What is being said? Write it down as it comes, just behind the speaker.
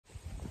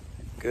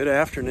Good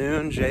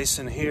afternoon,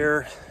 Jason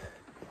here,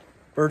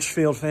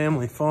 Birchfield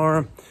Family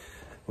Farm.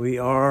 We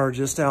are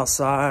just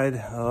outside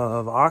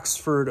of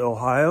Oxford,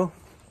 Ohio.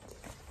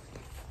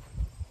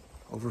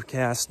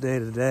 Overcast day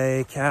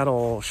today,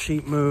 cattle,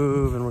 sheep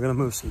move, and we're gonna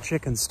move some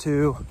chickens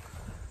too.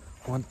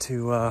 Want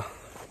to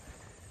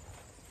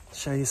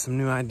show you some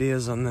new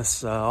ideas on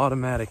this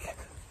automatic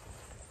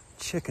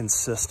chicken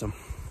system.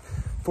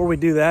 Before we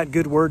do that,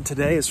 good word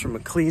today is from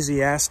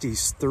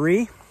Ecclesiastes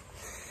 3.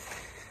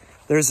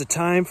 There's a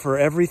time for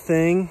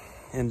everything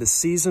and a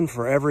season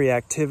for every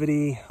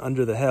activity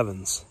under the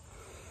heavens.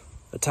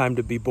 A time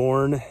to be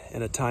born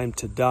and a time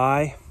to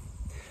die,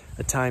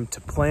 a time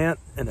to plant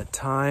and a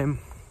time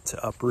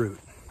to uproot.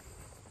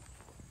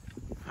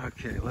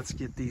 Okay, let's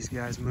get these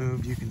guys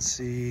moved. You can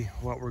see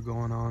what we're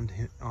going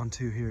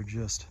onto here.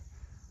 Just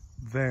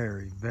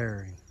very,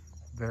 very,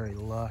 very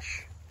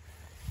lush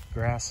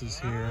grasses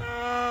here.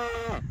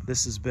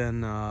 This has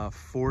been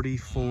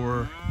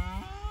 44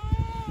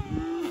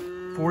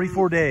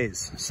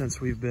 days since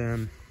we've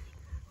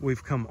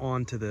come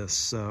on to this,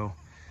 so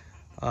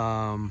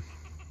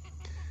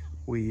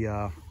we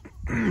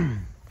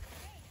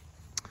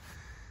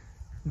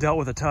dealt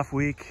with a tough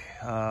week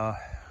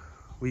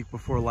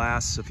before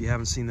last. So if you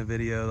haven't seen the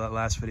video, that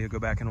last video, go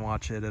back and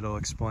watch it. It'll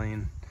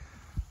explain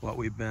what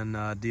we've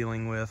been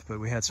dealing with. But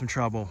we had some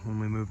trouble when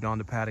we moved on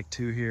to paddock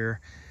 2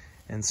 here,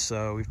 and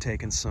so we've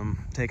taken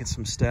some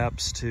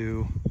steps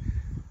to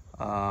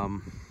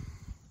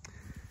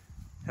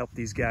help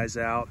these guys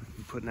out.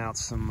 I'm putting out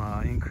some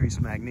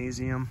increased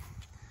magnesium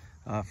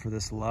for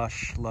this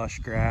lush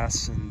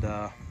grass, and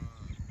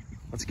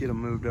let's get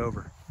them moved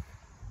over.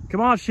 Come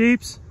on,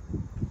 sheeps.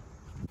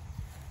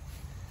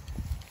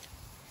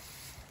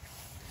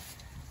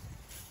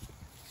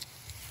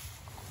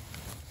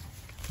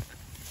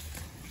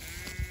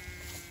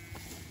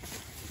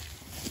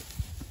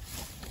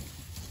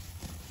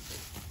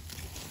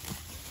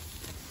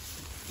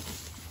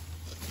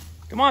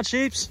 Come on,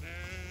 sheeps.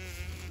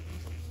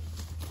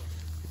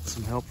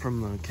 Some help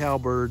from the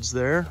cowbirds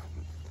there,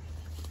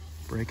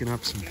 breaking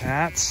up some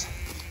pats.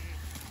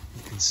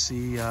 You can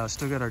see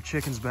still got our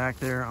chickens back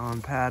there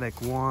on paddock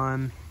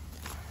 1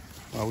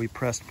 while we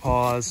pressed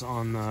pause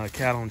on the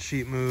cattle and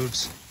sheep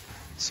moves.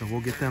 So we'll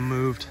get them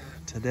moved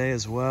today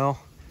as well.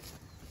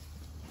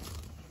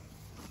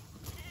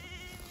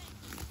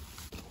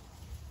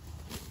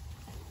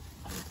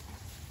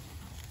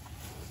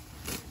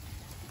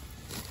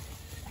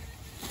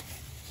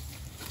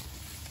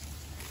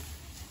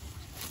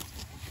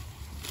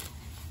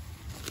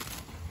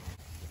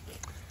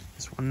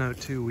 One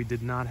note too, we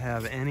did not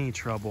have any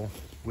trouble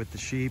with the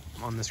sheep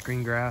on this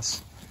green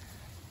grass.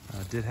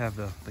 Did have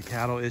the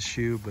cattle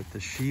issue, but the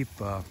sheep,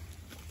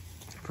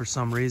 for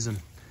some reason,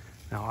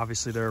 now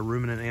obviously they're a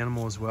ruminant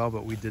animal as well,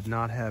 but we did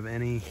not have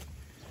any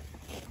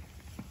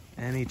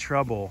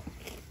trouble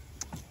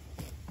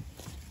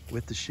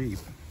with the sheep.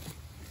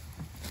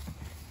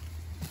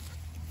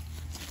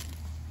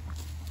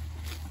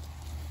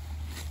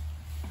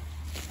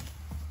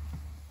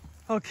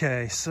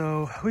 Okay,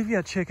 so we've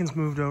got chickens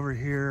moved over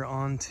here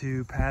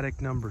onto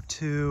paddock number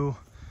 2.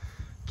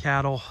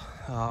 Cattle,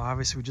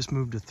 obviously we just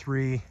moved to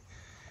 3.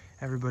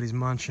 Everybody's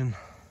munching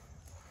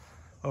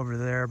over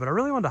there, but I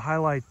really wanted to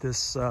highlight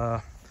this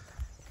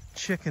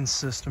chicken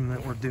system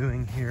that we're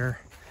doing here.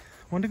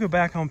 I wanted to go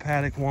back on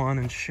paddock 1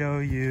 and show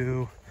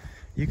you.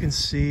 You can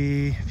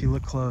see, if you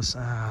look close,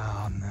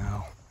 oh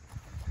no,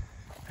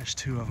 there's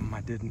 2 of them I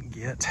didn't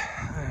get.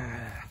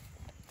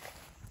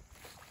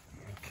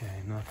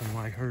 Okay, nothing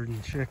like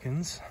herding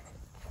chickens.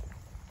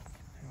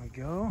 There we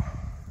go.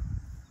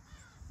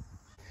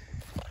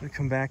 We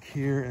come back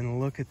here and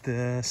look at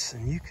this,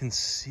 and you can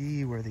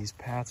see where these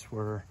pats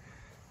were.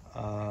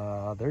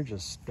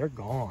 They're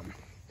gone.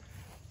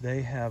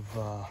 They have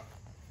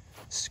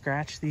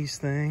scratched these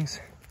things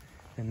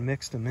and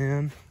mixed them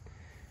in.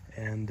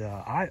 And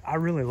I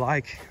really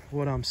like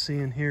what I'm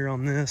seeing here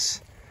on this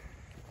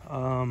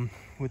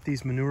with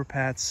these manure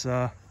pats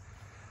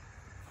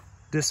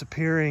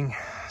disappearing.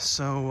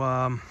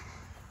 So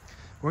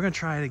we're gonna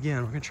try it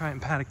again. We're gonna try it in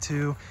paddock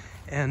 2.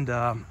 And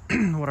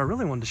what I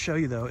really wanted to show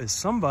you though is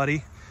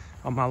somebody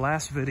on my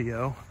last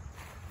video,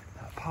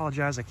 I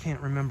apologize, I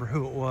can't remember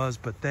who it was,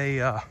 but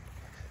they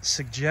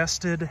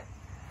suggested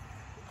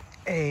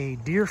a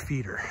deer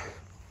feeder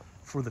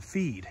for the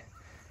feed.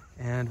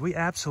 And we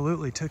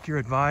absolutely took your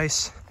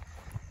advice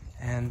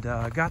and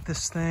got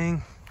this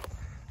thing,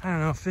 I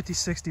don't know, 50,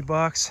 60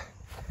 bucks.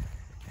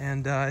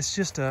 And it's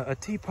just a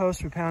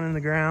T-post we pound in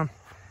the ground,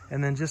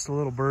 and then just a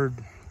little bird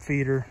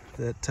feeder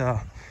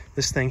that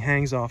this thing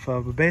hangs off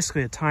of. But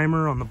basically a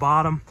timer on the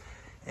bottom,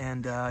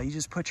 and you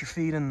just put your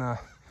feet in the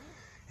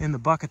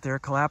bucket there,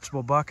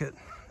 collapsible bucket,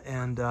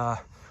 and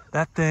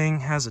that thing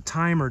has a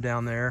timer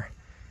down there,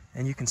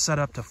 and you can set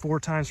up to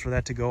 4 times for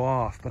that to go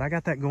off. But I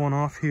got that going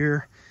off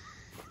here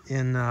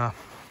in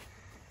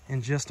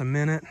just a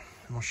minute,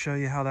 and I'll show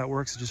you how that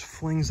works. It just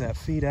flings that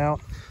feed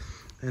out.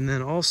 And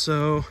then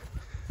also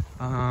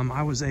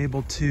I was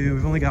able to,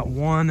 we've only got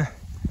 1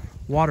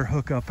 water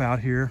hookup out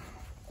here,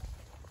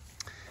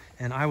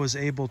 and I was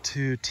able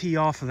to tee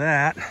off of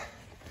that.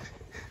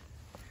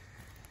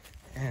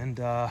 And,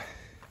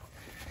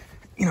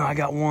 you know, I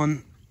got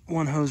one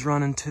hose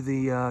running to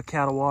the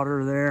cattle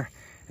water there,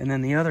 and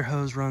then the other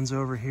hose runs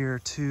over here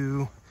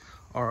to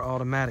our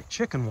automatic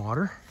chicken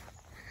water.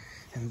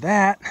 And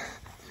that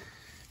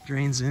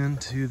drains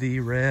into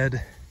the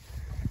red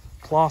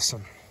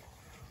Clausen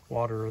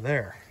water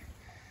there.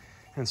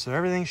 And so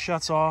everything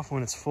shuts off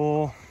when it's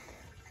full.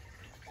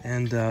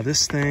 And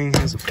this thing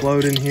has a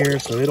float in here,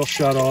 so it'll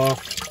shut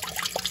off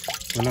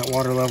when that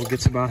water level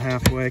gets about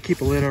halfway. I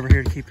keep a lid over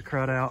here to keep the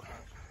crud out.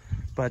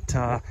 But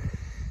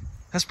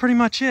that's pretty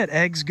much it.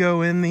 Eggs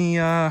go in the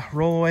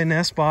rollaway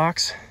nest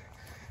box.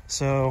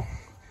 So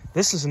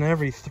this is an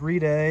every 3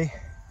 day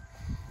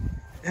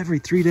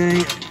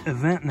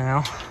event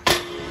now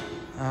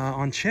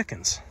on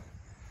chickens.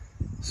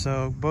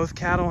 So both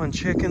cattle and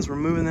chickens, we're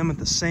moving them at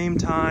the same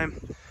time.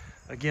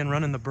 Again,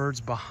 running the birds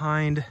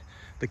behind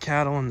the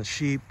cattle and the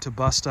sheep to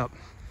bust up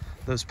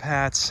those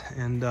pats.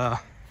 And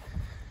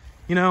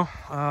you know,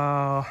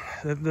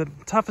 the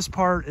toughest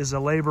part is the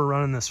labor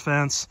running this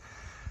fence.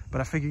 But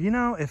I figure, you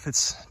know, if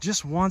it's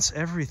just once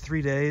every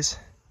 3 days,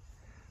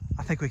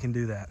 I think we can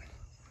do that.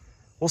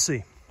 We'll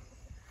see.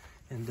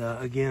 And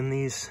again,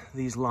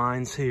 these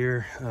lines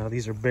here,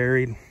 these are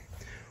buried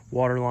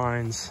water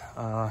lines.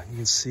 You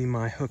can see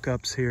my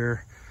hookups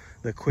here,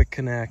 the quick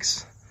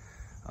connects,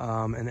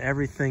 and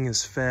everything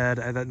is fed.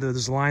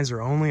 Those lines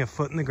are only a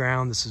foot in the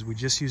ground. We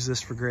just use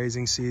this for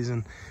grazing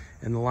season,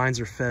 and the lines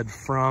are fed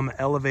from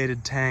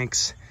elevated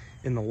tanks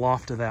in the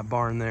loft of that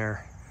barn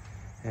there.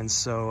 And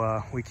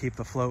so we keep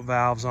the float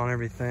valves on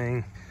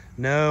everything.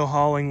 No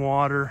hauling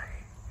water.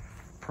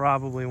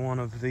 Probably one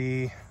of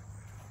the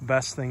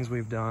best things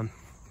we've done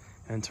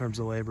in terms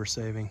of labor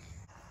saving.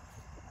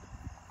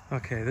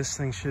 Okay, this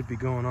thing should be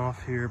going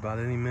off here about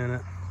any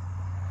minute.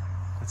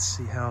 Let's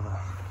see how the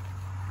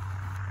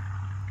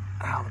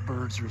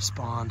birds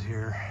respond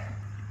here.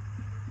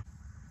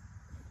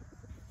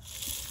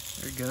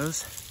 There it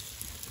goes.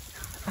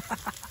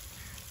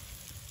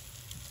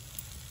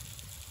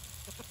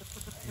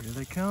 Here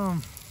they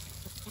come.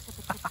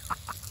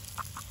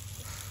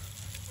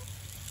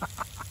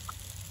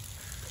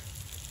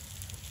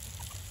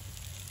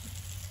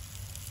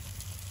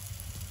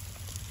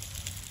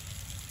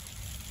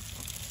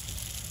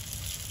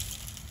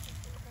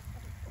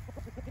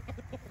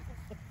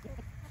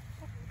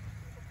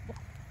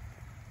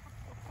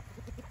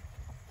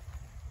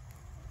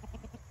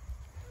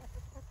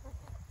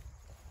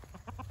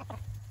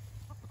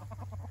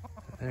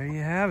 There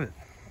you have it.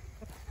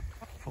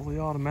 Fully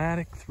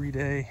automatic,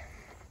 3-day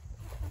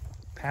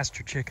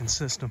pasture chicken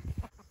system.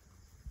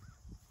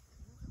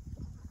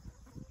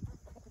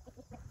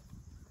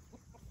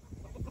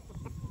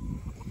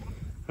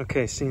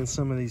 Okay, seeing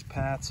some of these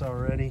pats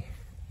already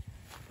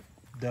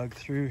dug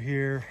through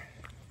here.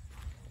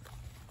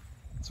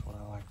 That's what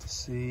I like to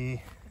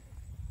see.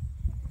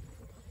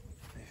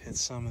 They've hit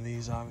some of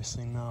these,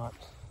 obviously not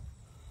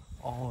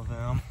all of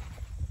them.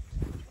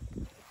 But,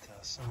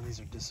 some of these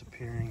are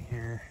disappearing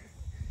here.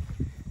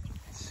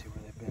 Let's see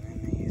where they've been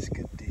in these.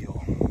 Good deal.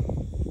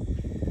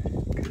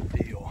 Good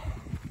deal.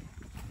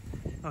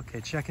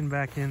 Okay, checking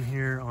back in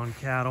here on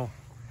cattle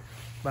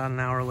about an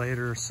hour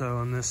later or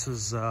so, and this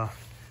is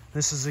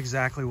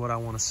exactly what I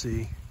want to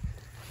see.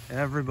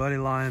 Everybody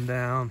lying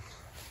down,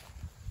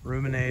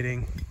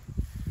 ruminating,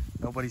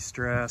 nobody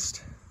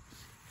stressed.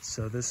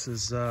 So this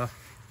is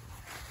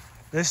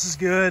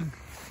good.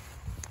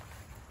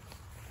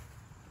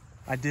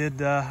 I did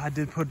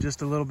put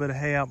just a little bit of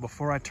hay out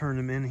before I turned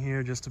them in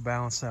here just to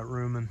balance that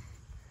rumen.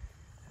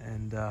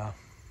 And yeah,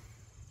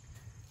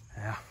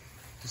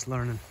 just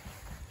learning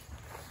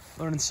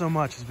so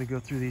much as we go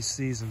through these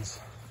seasons.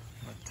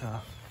 But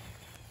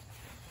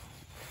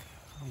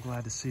I'm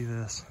glad to see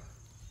this.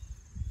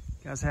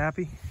 You guys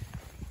happy?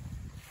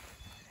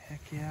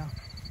 Heck yeah.